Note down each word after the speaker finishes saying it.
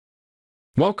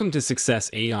Welcome to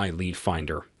Success.ai Lead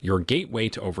Finder, your gateway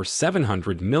to over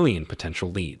 700 million potential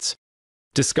leads.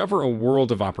 Discover a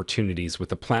world of opportunities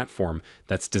with a platform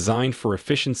that's designed for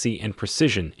efficiency and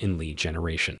precision in lead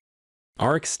generation.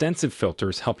 Our extensive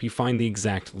filters help you find the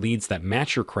exact leads that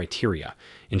match your criteria,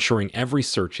 ensuring every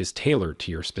search is tailored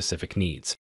to your specific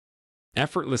needs.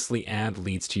 Effortlessly add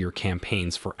leads to your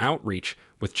campaigns for outreach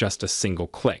with just a single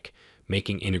click,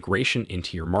 making integration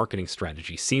into your marketing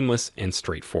strategy seamless and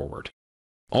straightforward.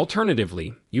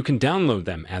 Alternatively, you can download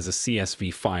them as a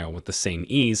CSV file with the same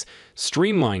ease,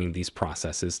 streamlining these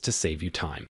processes to save you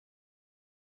time.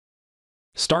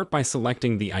 Start by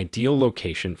selecting the ideal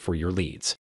location for your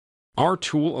leads. Our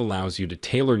tool allows you to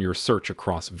tailor your search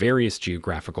across various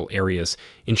geographical areas,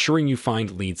 ensuring you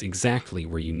find leads exactly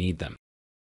where you need them.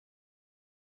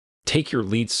 Take your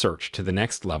lead search to the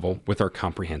next level with our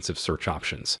comprehensive search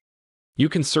options. You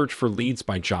can search for leads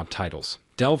by job titles,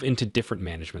 delve into different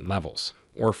management levels,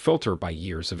 or filter by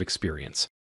years of experience.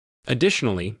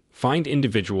 Additionally, find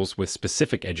individuals with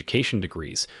specific education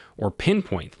degrees or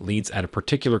pinpoint leads at a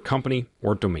particular company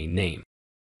or domain name.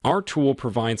 Our tool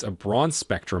provides a broad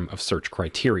spectrum of search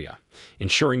criteria,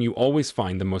 ensuring you always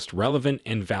find the most relevant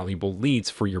and valuable leads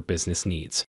for your business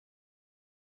needs.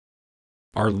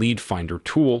 Our Lead Finder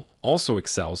tool also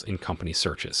excels in company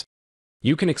searches.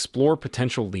 You can explore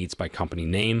potential leads by company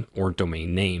name or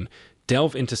domain name,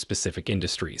 delve into specific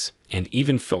industries, and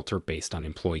even filter based on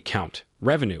employee count,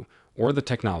 revenue, or the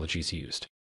technologies used.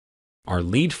 Our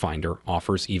Lead Finder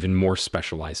offers even more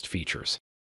specialized features.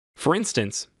 For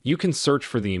instance, you can search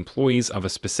for the employees of a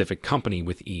specific company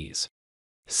with ease.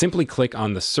 Simply click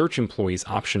on the Search Employees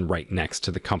option right next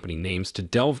to the company names to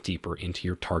delve deeper into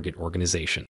your target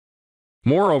organization.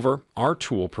 Moreover, our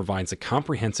tool provides a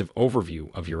comprehensive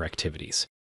overview of your activities.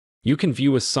 You can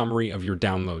view a summary of your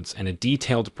downloads and a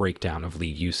detailed breakdown of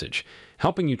lead usage,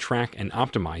 helping you track and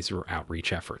optimize your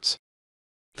outreach efforts.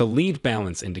 The Lead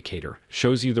Balance Indicator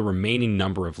shows you the remaining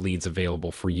number of leads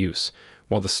available for use,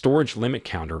 while the Storage Limit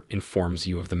Counter informs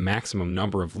you of the maximum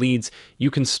number of leads you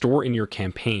can store in your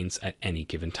campaigns at any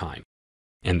given time.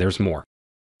 And there's more.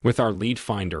 With our Lead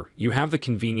Finder, you have the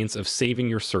convenience of saving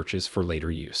your searches for later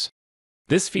use.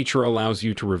 This feature allows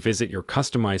you to revisit your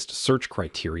customized search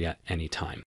criteria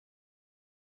anytime.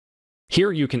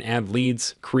 Here you can add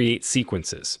leads, create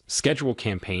sequences, schedule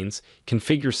campaigns,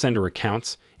 configure sender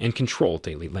accounts, and control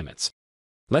daily limits.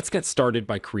 Let's get started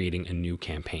by creating a new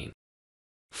campaign.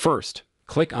 First,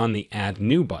 click on the Add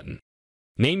New button.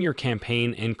 Name your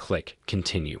campaign and click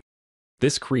Continue.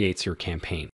 This creates your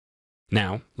campaign.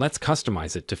 Now, let's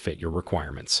customize it to fit your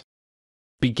requirements.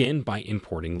 Begin by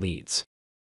importing leads.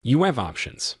 You have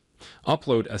options.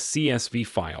 Upload a CSV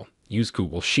file, use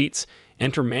Google Sheets,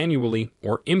 enter manually,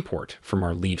 or import from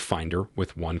our Lead Finder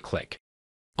with one click.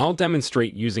 I'll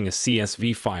demonstrate using a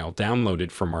CSV file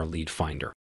downloaded from our Lead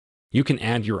Finder. You can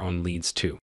add your own leads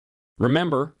too.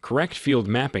 Remember, correct field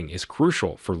mapping is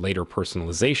crucial for later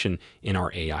personalization in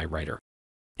our AI writer.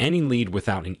 Any lead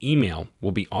without an email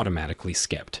will be automatically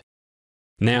skipped.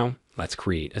 Now, let's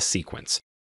create a sequence.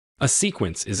 A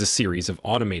sequence is a series of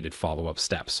automated follow-up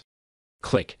steps.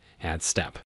 Click Add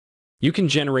Step. You can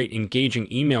generate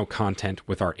engaging email content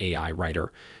with our AI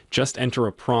writer. Just enter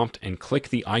a prompt and click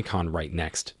the icon right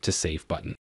next to Save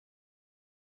button.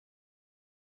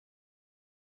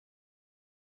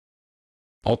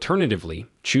 Alternatively,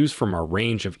 choose from our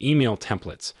range of email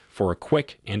templates for a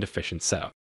quick and efficient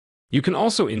setup. You can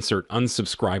also insert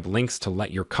unsubscribe links to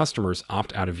let your customers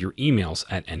opt out of your emails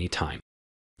at any time.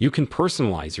 You can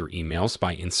personalize your emails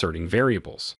by inserting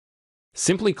variables.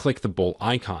 Simply click the bowl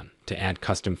icon to add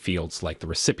custom fields like the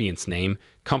recipient's name,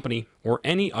 company, or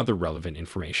any other relevant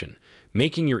information,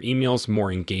 making your emails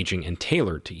more engaging and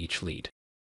tailored to each lead.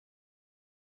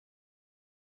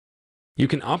 You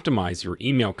can optimize your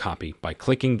email copy by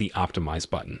clicking the Optimize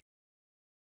button.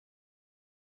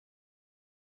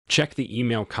 Check the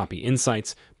email copy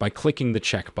insights by clicking the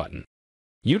Check button.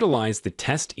 Utilize the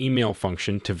Test Email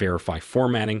function to verify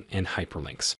formatting and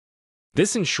hyperlinks.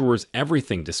 This ensures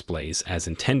everything displays as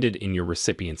intended in your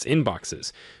recipients'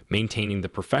 inboxes, maintaining the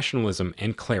professionalism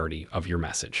and clarity of your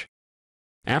message.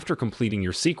 After completing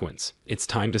your sequence, it's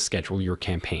time to schedule your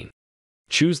campaign.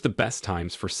 Choose the best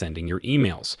times for sending your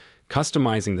emails,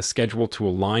 customizing the schedule to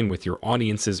align with your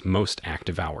audience's most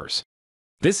active hours.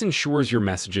 This ensures your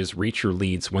messages reach your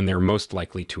leads when they're most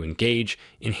likely to engage,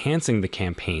 enhancing the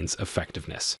campaign's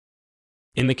effectiveness.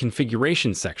 In the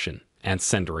Configuration section, add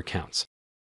sender accounts.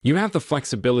 You have the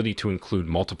flexibility to include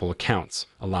multiple accounts,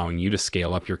 allowing you to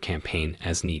scale up your campaign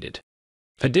as needed.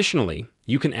 Additionally,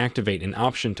 you can activate an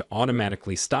option to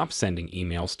automatically stop sending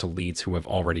emails to leads who have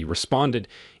already responded,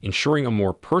 ensuring a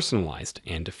more personalized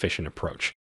and efficient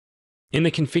approach. In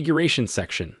the configuration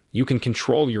section, you can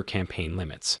control your campaign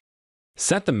limits.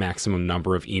 Set the maximum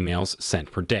number of emails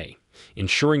sent per day,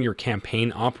 ensuring your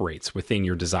campaign operates within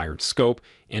your desired scope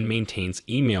and maintains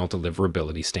email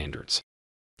deliverability standards.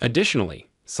 Additionally,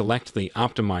 select the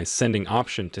Optimize Sending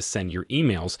option to send your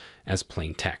emails as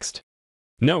plain text.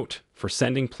 Note, for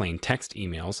sending plain text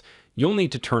emails, you'll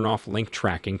need to turn off link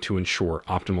tracking to ensure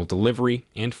optimal delivery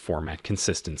and format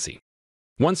consistency.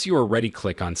 Once you are ready,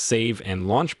 click on Save and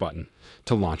Launch button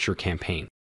to launch your campaign.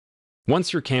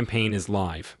 Once your campaign is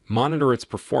live, monitor its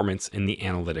performance in the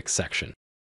Analytics section.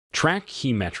 Track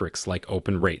key metrics like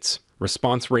open rates,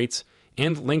 response rates,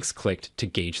 and links clicked to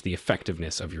gauge the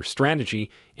effectiveness of your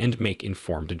strategy and make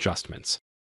informed adjustments.